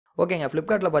ஓகேங்க.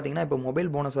 Flipkartல பார்த்தீங்கன்னா, இப்போ மொபைல்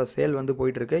போனஸா சேல் வந்து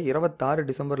போயிட்டுருக்கு. 26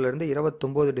 டிசம்பர்லேருந்து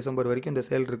 29 டிசம்பர் வரைக்கும் இந்த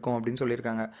சேல் இருக்கும் அப்படின்னு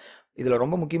சொல்லியிருக்காங்க. இதில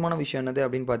ரொம்ப முக்கியமான விஷயம் என்னது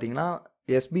அப்படின்னு பார்த்தீங்கன்னா,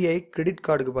 எஸ்பிஐ கிரெடிட்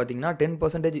கார்டுக்கு பார்த்தீங்கன்னா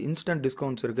 10% இன்ஸ்டன்ட்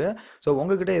டிஸ்கவுண்ட்ஸ் இருக்கு. ஸோ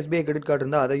உங்ககிட்ட எஸ்பிஐ கிரெடிட் கார்டு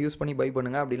இருந்தா அத யூஸ் பண்ணி பை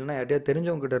பண்ணுங்க. அப்படி இல்லன்னா யார்ட்டயாவது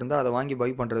தெரிஞ்சவங்க கிட்ட இருந்தா அத வாங்கி பை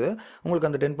பண்றது உங்களுக்கு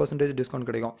அந்த 10% டிஸ்கவுண்ட்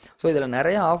கிடைக்கும். ஸோ இதில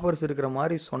நெறைய ஆஃபர்ஸ் இருக்கிற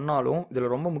மாரி சொன்னாலும், இதில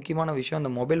ரொம்ப முக்கியமான விஷயம்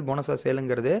இந்த மொபைல் போனஸா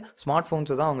சேலுங்கிறது ஸ்மார்ட்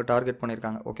ஃபோன்ஸ தான் அவங்க டார்கெட்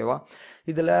பண்ணியிருக்காங்க. ஓகேவா?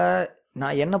 இதில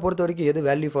நான் என்ன பொறுத்த வரைக்கும் எது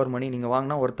வேல்யூ ஃபார் மணி நீங்கள்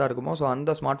வாங்கினா ஒர்த்தா இருக்குமோ, ஸோ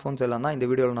அந்த ஸ்மார்ட் ஃபோன்ஸ் எல்லாம் தான் இந்த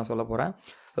வீடியோவில் நான் சொல்ல போகிறேன்.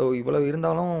 ஸோ இவ்வளோ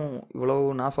இருந்தாலும் இவ்வளோ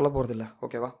நான் சொல்ல போகிறதில்ல.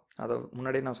 ஓகேவா? அதை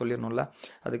முன்னாடியே நான் சொல்லிடணும்ல.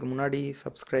 அதுக்கு முன்னாடி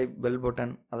சப்ஸ்கிரைப், பெல்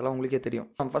பட்டன் அதெல்லாம் உங்களுக்கே தெரியும்.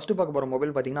 நம்ம ஃபஸ்ட்டு பார்க்க போகிற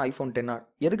மொபைல் பார்த்தீங்கன்னா ஐஃபோன் 10R.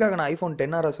 எதுக்காக நான் ஐஃபோன்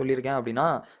 10R சொல்லியிருக்கேன் அப்படின்னா,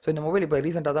 ஸோ இந்த மொபைல் இப்போ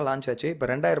ரீசெண்டாக தான் லான்ச் ஆச்சு. இப்போ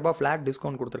 ₹2000 ஃப்ளாட்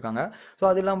டிஸ்கவுண்ட் கொடுத்துருக்காங்க. ஸோ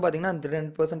அது இல்லாமல் பார்த்தீங்கன்னா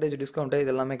 10% டிஸ்கவுண்ட்டு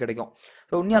இது எல்லாமே கிடைக்கும்.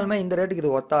 ஸோ உண்மையாலுமே இந்த ரேட்டுக்கு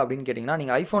இது ஒர்த்தா அப்படின்னு கேட்டிங்கன்னா,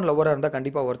 நீங்கள் ஐஃபோன் லவராக இருந்தால்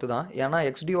கண்டிப்பாக ஒர்த்து தான். ஏன்னா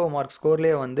XDO மார்க்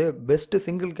ஸ்கோர்லேயே வந்து பெஸ்ட்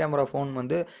சிங்கிள் கேமரா ஃபோன்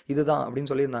வந்து இதுதான்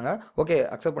அப்படின்னு சொல்லியிருந்தாங்க. ஓகே,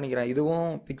 அக்செப்ட் பண்ணிக்கிறேன்.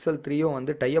 இதுவும் Pixel 3யும்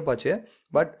வந்து டைப் ஆச்சு.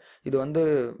 பட் இது வந்து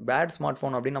பேட் ஸ்மார்ட்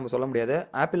ஃபோன் அப்படின்னு நம்ம சொல்ல முடியாது.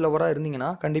 ஆப்பிள் லவராக இருந்தீங்கன்னா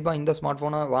கண்டிப்பாக இந்த ஸ்மார்ட்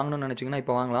ஃபோனை வாங்கணும்னு நினச்சிங்கன்னா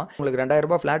இப்போ வாங்கலாம். உங்களுக்கு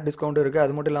 ₹2000 ஃப்ளாட் டிஸ்கவுண்ட் இருக்குது.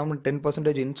 அது மட்டும் இல்லாமல்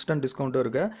 10% இன்ஸ்டன்ட் டிஸ்கவுண்ட்டும்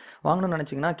இருக்குது. வாங்கணும்னு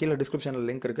நினச்சிங்கன்னா கீழே டிஸ்கிரிப்ஷனில்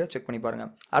லிங்க் இருக்குது, செக் பண்ணி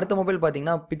பாருங்கள். அடுத்த மொபைல்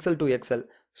பார்த்தீங்கன்னா Pixel 2 XL.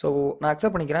 ஸோ நான்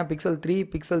அக்செப்ட் பண்ணிக்கிறேன். Pixel 3,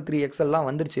 Pixel 3 XLலாம்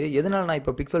வந்துருச்சு. எதனால நான்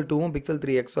இப்போ Pixel 2வும் Pixel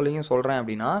 3 XLையும் சொல்கிறேன்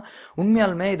அப்படின்னா,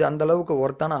 உண்மையாலுமே இது அந்தளவுக்கு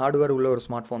ஒர்த்தான ஹார்ட்வேர் உள்ள ஒரு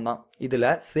ஸ்மார்ட் ஃபோன் தான். இதில்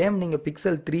சேம் நீங்கள்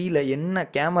Pixel 3ல என்ன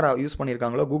camera use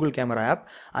பண்ணியிருக்காங்களோ Google camera app,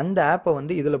 அந்த ஆப்பை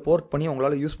வந்து இதில் போர்ட் பண்ணி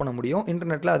உங்களால் யூஸ் பண்ண முடியும்.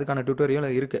 இன்டர்நெட்டில் அதுக்கான டியூட்டோரியல்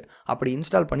இருக்குது. அப்படி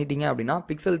இன்ஸ்டால் பண்ணிட்டீங்க அப்படின்னா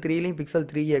Pixel 3லையும் Pixel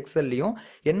 3 XLலையும்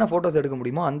என்ன ஃபோட்டோஸ் எடுக்க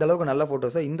முடியுமோ அந்தளவுக்கு நல்ல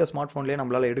ஃபோட்டோஸை இந்த ஸ்மார்ட் ஃபோன்லேயே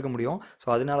நம்மளால் எடுக்க முடியும். ஸோ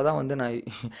அதனால தான் வந்து நான்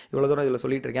இவ்வளோ தூரம் இதில்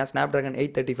சொல்லிட்டு இருக்கேன். Snapdragon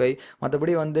 835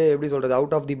 மற்றபடி வந்து எப்படி சொல்கிறது,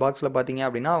 அவுட் ஆஃப் தி பாக்ஸில் பார்த்தீங்க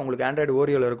அப்படின்னா உங்களுக்கு ஆண்ட்ராய்டு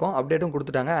ஓரியோவில் இருக்கும். அப்டேட்டும்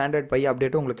கொடுத்துட்டாங்க. ஆண்ட்ராய்டு பை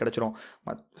அப்டேட்டும் உங்களுக்கு கிடச்சிரும்.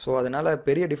 ஸோ அதனால்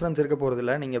பெரிய டிஃப்ரென்ஸ் இருக்க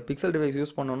போகிறதில்ல. நீங்கள் பிக்சல் டிவைஸ்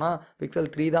யூஸ் பண்ணணும்னா Pixel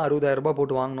 3 தான் ₹60,000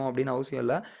 போட்டு வாங்கணும் அப்படின்னு அவசியம்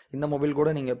இல்லை. இந்த மொபைல் கூட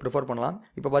நீங்கள் ப்ரிஃபர் பண்ணலாம்.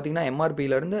 இப்போ பார்த்தீங்கன்னா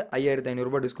MRPலேருந்து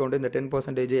 ₹5500 டிஸ்கவுண்ட், இந்த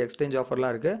 10% எக்ஸ்சேஞ்ச்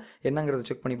ஆஃபர்லாம் இருக்குது. என்னங்கிறத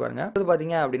செக் பண்ணி பாருங்கள். அது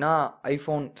பார்த்தீங்க அப்படின்னா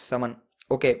iPhone 7.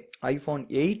 ஓகே, iPhone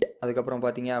 8 அதுக்கப்புறம்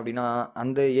பார்த்தீங்க அப்படின்னா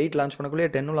அந்த 8 லான்ச் பண்ணக்குள்ளேயே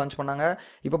 10ம் லான்ச் பண்ணாங்க.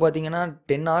 இப்போ பார்த்தீங்கன்னா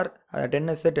 10R,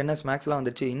 10S, 10S Maxலாம்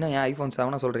வந்துச்சு. இன்னும் ஏன் iPhone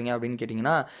 7 சொல்கிறீங்க அப்படின்னு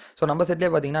கேட்டிங்கன்னா, ஸோ நம்ம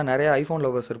செட்லேயே பார்த்தீங்கன்னா நிறைய ஐஃபோன்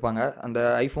லவர்ஸ் இருப்பாங்க. அந்த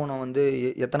ஐஃபோனை வந்து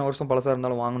எத்தனை வருஷம் பழசாக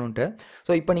இருந்தாலும் வாங்கணுன்ட்டு.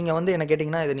 ஸோ இப்போ நீங்கள் வந்து என்ன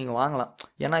கேட்டிங்கன்னா இதை நீங்கள் வாங்கலாம்.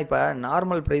 ஏன்னா இப்போ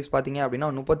நார்மல் ப்ரைஸ் பார்த்தீங்க அப்படின்னா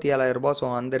 ₹37,000. ஸோ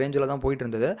அந்த ரேஞ்சில் தான் போயிட்டு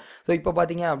இருந்தது. ஸோ இப்போ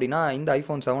பார்த்தீங்க அப்படின்னா இந்த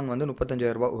iPhone 7 வந்து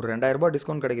 ₹35,000, ஒரு ₹2,000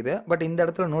 டிஸ்கவுண்ட் கிடைக்குது. பட் இந்த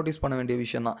இடத்துல நோட்டீஸ் பண்ண வேண்டிய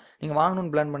விஷயம் தான். நீங்கள்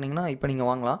வாங்கணும்னு பிளான் பண்ணிங்கன்னா இப்போ நீங்கள்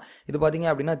வாங்கலாம். இது பார்த்தீங்க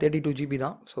அப்படின்னா 32 GB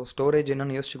தான். ஸோ ஸ்டோரேஜ்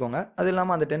என்னன்னு யோசிச்சுக்கோங்க. அது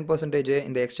இல்லாமல் அந்த 10%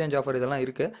 இந்த எக்ஸ்சேஞ்ச் ஆஃபர் இதெல்லாம்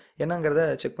இருக்குது. என்னங்கிறத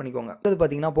செக் பண்ணிக்கோங்க. அது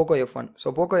பார்த்தீங்கன்னா Poco F1. So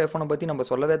Poco F1 பற்றி நம்ம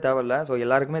சொல்லவே தேவையில்ல. ஸோ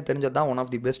எல்லாருக்குமே தெரிஞ்சது தான். One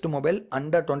of the best mobile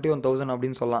under 21,000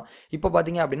 அப்படின்னு சொல்லலாம். இப்போ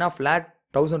பார்த்தீங்க அப்படின்னா ஃப்ளாட்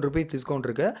 ₹1000 டிஸ்கவுண்ட்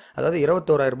இருக்குது. அதாவது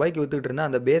 ₹21,000 வித்துக்கிட்டு இருந்த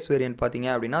அந்த பேஸ் வேரியன்ட் பார்த்தீங்க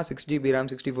அப்படின்னா 6GB RAM,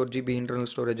 64GB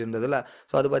internal storage இருந்ததில்ல.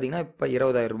 ஸோ அது பார்த்தீங்கன்னா இப்போ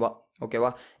 ₹20,000. ஓகேவா?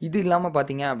 இது இல்லாமல்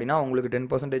பார்த்தீங்க அப்படின்னா உங்களுக்கு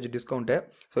 10% டிஸ்கவுண்ட்டு.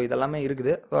 ஸோ இதெல்லாமே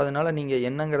இருக்குது. ஸோ அதனால் நீங்கள்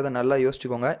என்னங்கிறத நல்லா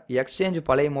யோசிச்சுக்கோங்க. எக்ஸ்சேஞ்ச்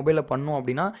பழைய மொபைலில் பண்ணணும்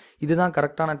அப்படின்னா இதுதான்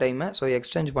கரெக்டான டைமு. ஸோ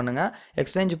எக்ஸ்சேஞ்ச் பண்ணுங்கள்.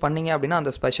 எக்ஸ்சேஞ்ச் பண்ணிங்க அப்படின்னா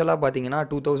அந்த ஸ்பெஷலாக பார்த்தீங்கன்னா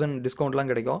 2000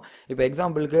 டிஸ்கவுண்ட்லாம் கிடைக்கும். இப்போ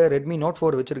எக்ஸாம்பிளுக்கு Redmi Note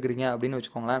 4 வச்சுருக்கிறீங்க அப்படின்னு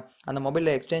வச்சுக்கோங்களேன். அந்த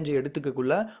மொபைலில் எக்ஸ்சேஞ்ச்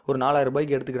எடுத்துக்கக்குள்ளே ஒரு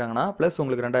 ₹4,000 எடுத்துக்கிறாங்கன்னா ப்ளஸ்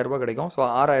உங்களுக்கு ₹2,000 கிடைக்கும். So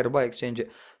 ₹6,000 exchange.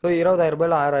 ஸோ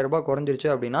 ₹20,000 ₹6,000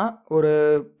 குறைஞ்சிருச்சு அப்படின்னா ஒரு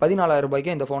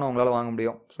 ₹14,000 இந்த ஃபோனை உங்களால் வாங்க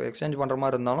முடியும். ஸோ எக்ஸ்சேஞ்ச் பண்ணுற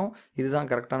மாதிரி இருந்தாலும் இதுதான்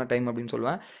கரெக்டான டைம் அப்படின்னு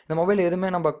சொல்லுவேன். இந்த மொபைல் எதுவுமே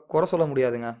நம்ம குறை சொல்ல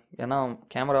முடியாதுங்க. ஏன்னா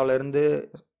கேமராவிலேருந்து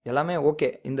எல்லாமே ஓகே.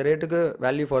 இந்த ரேட்டுக்கு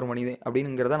வேல்யூ ஃபார் மணி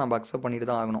அப்படிங்கிறத நம்ம அக்செப்ட் பண்ணிட்டு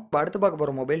தான் ஆகணும். இப்போ அடுத்து பார்க்க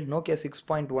போகிற mobile Nokia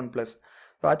 6.1+.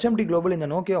 So HMD global இந்த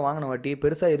நோக்கியா வாங்கின வாட்டி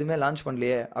பெருசாக எதுவுமே லான்ச்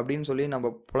பண்ணலையே அப்படின்னு சொல்லி நம்ம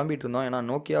புலம்பிட்டு இருந்தோம். ஏன்னா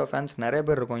நோக்கியா ஃபேன்ஸ் நிறைய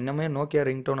பேர் இருக்கும். இன்னுமே நோக்கியா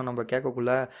ரிங்டோனை நம்ம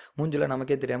கேட்கக்குள்ள மூஞ்சில்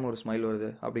நமக்கே தெரியாமல் ஒரு ஸ்மைல் வருது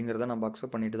அப்படிங்கிறத நம்ம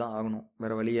அக்செப்ட் பண்ணிட்டு தான் ஆகணும்.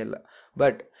 வேறு வழியே இல்லை.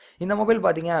 பட் இந்த மொபைல்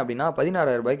பார்த்தீங்க அப்படின்னா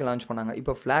 ₹16,000 லான்ச் பண்ணாங்க.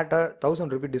 இப்போ ஃப்ளாட்டாக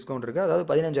 ₹1,000 டிஸ்கவுண்ட் இருக்குது. அதாவது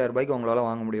 ₹15,000 உங்களால்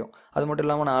வாங்க முடியும். அது மட்டும்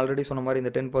இல்லாமல் நான் ஆல்ரெடி சொன்ன மாதிரி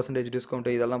இந்த 10%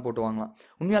 டிஸ்கவுண்ட்டு இதெல்லாம் போட்டு வாங்கலாம்.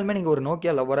 உண்மையாலுமே நீங்கள் ஒரு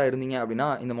நோக்கியா லவராக இருந்தீங்க அப்படின்னா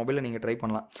இந்த மொபைலை நீங்கள் ட்ரை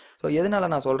பண்ணலாம். ஸோ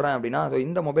எதனால் நான் சொல்கிறேன் அப்படின்னா, ஸோ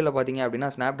இந்த மொபைலில் பார்த்தீங்க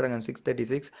அப்படின்னா Snapdragon 636,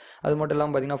 அது மட்டும்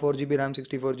இல்லாமல் பார்த்தீங்கன்னா 4GB RAM,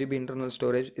 64GB internal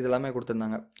storage இதெல்லாமே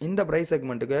கொடுத்துருந்தாங்க. இந்த ப்ரைஸ்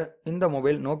செக்மெண்ட்டுக்கு இந்த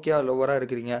மொபைல் நோக்கியா லோவராக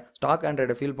இருக்கிறீங்க, ஸ்டாக்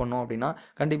ஆண்ட்ராய்டை ஃபீல் பண்ணோம் அப்படின்னா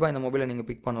கண்டிப்பாக இந்த மொபைலை நீங்கள்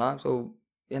பிக் பண்ணலாம். ஸோ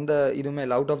எந்த இதுவுமே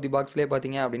இல்லை. அவுட் ஆஃப் தி பாக்ஸ்லேயே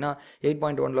பார்த்தீங்க அப்படின்னா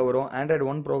 8.1 வரும். ஆண்ட்ராய்டு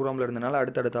 1 ப்ரோக்ராமில் இருந்தனால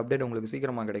அடுத்தடுத்த அப்டேட் உங்களுக்கு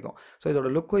சீக்கிரமாக கிடைக்கும். ஸோ இதோட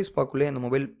லுக் வைஸ் பார்க்கலே இந்த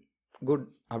மொபைல் குட்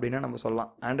அப்படின்னா நம்ம சொல்லலாம்.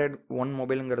 ஆண்ட்ராய்டு 1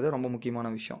 மொபைலுங்கிறது ரொம்ப முக்கியமான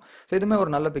விஷயம். ஸோ இதுவுமே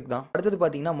ஒரு நல்ல பிக் தான். அடுத்தது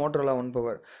பார்த்தீங்கன்னா Motorola One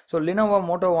Power. So Lenovo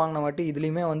Moto வாங்கின வாட்டி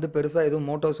இதுலேயுமே வந்து பெருசாக எதுவும்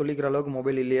மோட்டோ சொல்லிக்கிற அளவுக்கு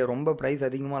மொபைல் இல்லையே, ரொம்ப ப்ரைஸ்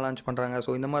அதிகமாக லான்ச் பண்ணுறாங்க.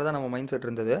 ஸோ இந்த மாதிரி தான் நம்ம மைண்ட் செட்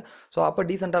இருந்தது. ஸோ அப்போ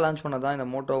டீசெண்டாக லான்ச் பண்ணது தான் இந்த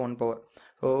Moto One Power.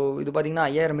 ஸோ இது பார்த்தீங்கன்னா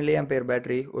 5000 mAh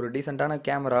பேட்டரி, ஒரு டீசெண்டான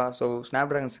கேமரா, ஸோ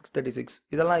ஸ்னாப்ட்ராகன் 636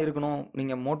 இதெல்லாம் இருக்கணும்.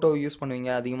 நீங்கள் மோட்டோ யூஸ் பண்ணுவீங்க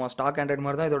அதிகமாக, ஸ்டாக் ஆண்ட்ராய்டு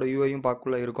மாதிரி தான் இதோட யூஐயும்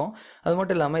பார்க்கக்குள்ள இருக்கும். அது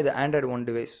மட்டும் இல்லாமல் இது ஆண்ட்ராய்டு ஒன்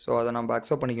டிவைஸ், ஸோ அதை நம்ம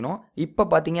அக்செப்ட் பண்ணிக்கணும். இப்போ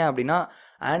பார்த்தீங்க அப்படின்னா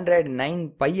ஆண்ட்ராய்டு 9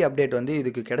 பை அப்டேட் வந்து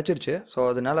இதுக்கு கிடச்சிருச்சு. ஸோ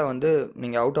அதனால வந்து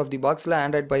நீங்கள் அவுட் ஆஃப் தி பாக்ஸில்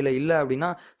ஆண்ட்ராய்டு பையில் இல்லை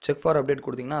அப்படின்னா செக் ஃபார் அப்டேட்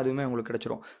கொடுத்தீங்கன்னா அதுவுமே உங்களுக்கு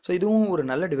கிடச்சிரும். ஸோ இதுவும் ஒரு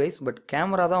நல்ல டிவைஸ். பட்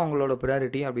கேமரா தான் உங்களோட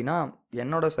ப்ரியாரிட்டி அப்படின்னா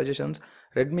என்னோட சஜஷன்ஸ்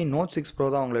ரெட்மி நோட் 6 ப்ரோ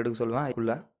தான் உங்களை எடுக்க சொல்லுவேன்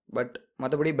இதுக்குள்ள. பட்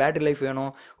மற்றபடி பேட்டரி லைஃப்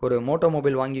வேணும், ஒரு மோட்டோ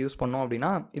மொபைல் வாங்கி யூஸ் பண்ணோம்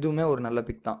அப்படின்னா இதுவுமே ஒரு நல்ல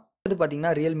பிக் தான். அது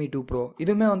பார்த்தீங்கன்னா ரியல்மி 2 ப்ரோ,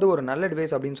 இதுவுமே வந்து ஒரு நல்ல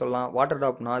டிவைஸ் அப்படின்னு சொல்லலாம். வாட்டர்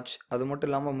ட்ராப் நாச், அது மட்டும்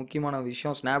இல்லாமல் முக்கியமான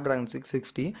விஷயம் ஸ்னாப்ட்ராகன்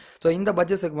 660. ஸோ இந்த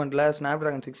பட்ஜெட் செக்மெண்ட்டில்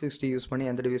ஸ்னாப்ட்ராகன் 660 யூஸ் பண்ணி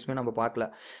எந்த டிவைஸுமே நம்ம பார்க்கல.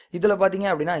 இதில் பார்த்தீங்க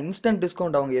அப்படின்னா இன்ஸ்டன்ட்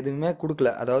டிஸ்கவுண்ட் அவங்க எதுவுமே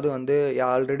கொடுக்கல. அதாவது வந்து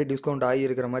ஆல்ரெடி டிஸ்கவுண்ட் ஆகி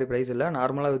இருக்கிற மாதிரி ப்ரைஸ் இல்லை,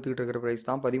 நார்மலாக விற்றுக்கிட்டு இருக்கிற ப்ரைஸ்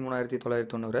தான்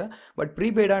 13,990. பட்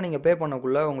ப்ரீபெய்டாக நீங்கள் பே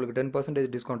பண்ணக்குள்ளே உங்களுக்கு 10%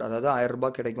 டிஸ்கவுண்ட், அதாவது 1000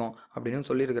 ரூபாய் கிடைக்கும் அப்படின்னு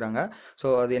சொல்லியிருக்கிறாங்க. ஸோ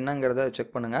அது என்னங்கிறத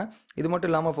செக் பண்ணுங்கள். இது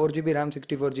மட்டும் இல்லாமல் 4GB RAM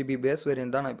 64GB base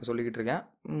variant தான் நான் இப்போ சொல்லிக்கிட்டு இருக்கேன்.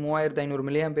 3500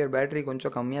 mAh பேட்டரி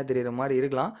கொஞ்சம் கம்மியாக தெரிகிற மாதிரி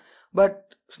இருக்கலாம். பட்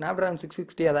ஸ்னாப்ட்ராகன்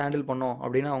 660 அதை ஹேண்டில் பண்ணோம்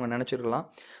அப்படின்னு அவங்க நினச்சிருக்கலாம்.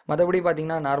 மற்றபடி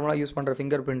பார்த்தீங்கன்னா நார்மலாக யூஸ் பண்ணுற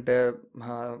ஃபிங்கர் பிரிண்ட்டு,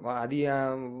 அதிக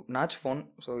நாச் ஃபோன்.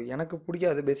 ஸோ எனக்கு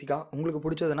பிடிக்காது பேசிக்காக. உங்களுக்கு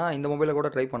பிடிச்சதுன்னா இந்த மொபைலை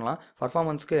கூட ட்ரை பண்ணலாம்.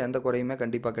 பர்ஃபார்மன்ஸ்க்கு எந்த குறையுமே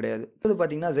கண்டிப்பாக கிடையாது. இது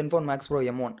பார்த்தீங்கன்னா ZenFone Max Pro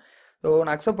M1. So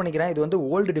நான் அக்செப்ட் பண்ணிக்கிறேன், இது வந்து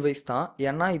ஓல்டு டிவைஸ் தான்.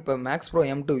 ஏன்னா இப்போ மேக்ஸ் ப்ரோ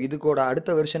M2 இதுக்கோட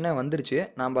அடுத்த வெர்ஷனே வந்துருச்சு.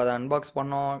 நம்ம அதை அன்பாக்ஸ்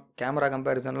பண்ணோம், கேமரா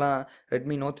கம்பேரிசன்லாம்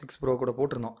ரெட்மி நோட் 6 ப்ரோ கூட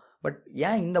போட்டிருந்தோம். பட்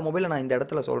ஏன் இந்த மொபைலை நான் இந்த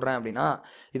இடத்துல சொல்கிறேன் அப்படின்னா,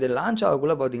 இது லான்ச்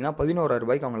ஆகக்குள்ளே பார்த்தீங்கன்னா 11,000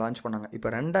 ரூபாய்க்கு அவங்க லான்ச் பண்ணாங்க. இப்போ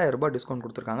 2,000 ரூபாய் டிஸ்கவுண்ட்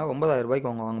கொடுத்துருக்காங்க. 9,000 ரூபாய்க்கு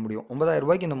அவங்க வாங்க முடியும். 9,000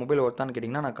 ரூபாய்க்கு இந்த மொபைல் ஒர்த்தான்னு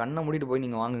கேட்டிங்கன்னா நான் கண்ணை மூடிட்டு போய்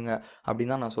நீங்கள் வாங்குங்க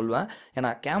அப்படின்னு தான் நான் சொல்லுவேன்.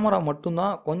 ஏன்னா கேமரா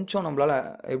மட்டும்தான் கொஞ்சம் நம்மளால்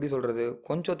எப்படி சொல்கிறது,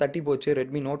 கொஞ்சம் தட்டி போச்சு.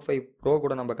 ரெட்மி நோட் 5 ப்ரோ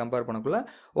கூட நம்ம கம்பேர் பண்ணக்குள்ள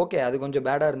ஓகே அது கொஞ்சம்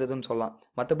பேடாக இருந்ததுன்னு சொல்லலாம்.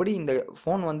 மற்றபடி இந்த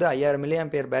ஃபோன் வந்து 5000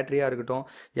 mAh பேட்டரியாக இருக்கட்டும்,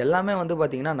 எல்லாமே வந்து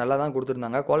பார்த்தீங்கன்னா நல்லா தான்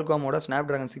கொடுத்துருந்தாங்க. குவால்காமோட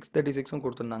ஸ்னாப்ட்ராகன் 636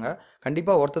 கொடுத்துருந்தாங்க.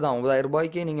 கண்டிப்பாக ஒர்த்து தான். 9,000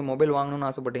 ரூபாய்க்கு நீங்கள் மொபைல் வாங்கணும்னு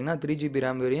ஆசைப்பட்டீங்கன்னா 3GB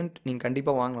ரேம் வேரியன்ட் நீங்கள்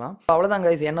கண்டிப்பாக வாங்கலாம். அவ்வளோதான்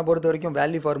கைஸ், என்னை பொறுத்த வரைக்கும்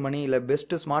வேல்யூ ஃபார் மணி இல்லை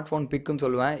பெஸ்ட் ஸ்மார்ட் ஃபோன் பிக்குன்னு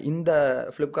சொல்லுவேன் இந்த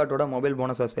ஃப்ளிப்கார்ட்டோட மொபைல்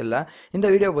போனஸாக செல்ல. இந்த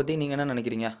வீடியோ பற்றி நீங்கள் என்ன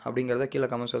நினைக்கிறீங்க அப்படிங்கிறத கீழே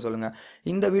கமெண்ட்ஸில் சொல்லுங்கள்.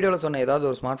 இந்த வீடியோவில் சொன்ன ஏதாவது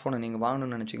ஒரு ஸ்மார்ட் ஃபோனை நீங்கள்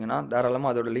வாங்கணும்னு நினச்சிங்கன்னா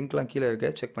தாராளமாக அதோட லிங்க்லாம் கீழே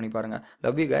இருக்குது, செக் பண்ணி பாருங்கள்.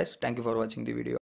 Love you guys, thank you for வாட்சிங் தி வீடியோ.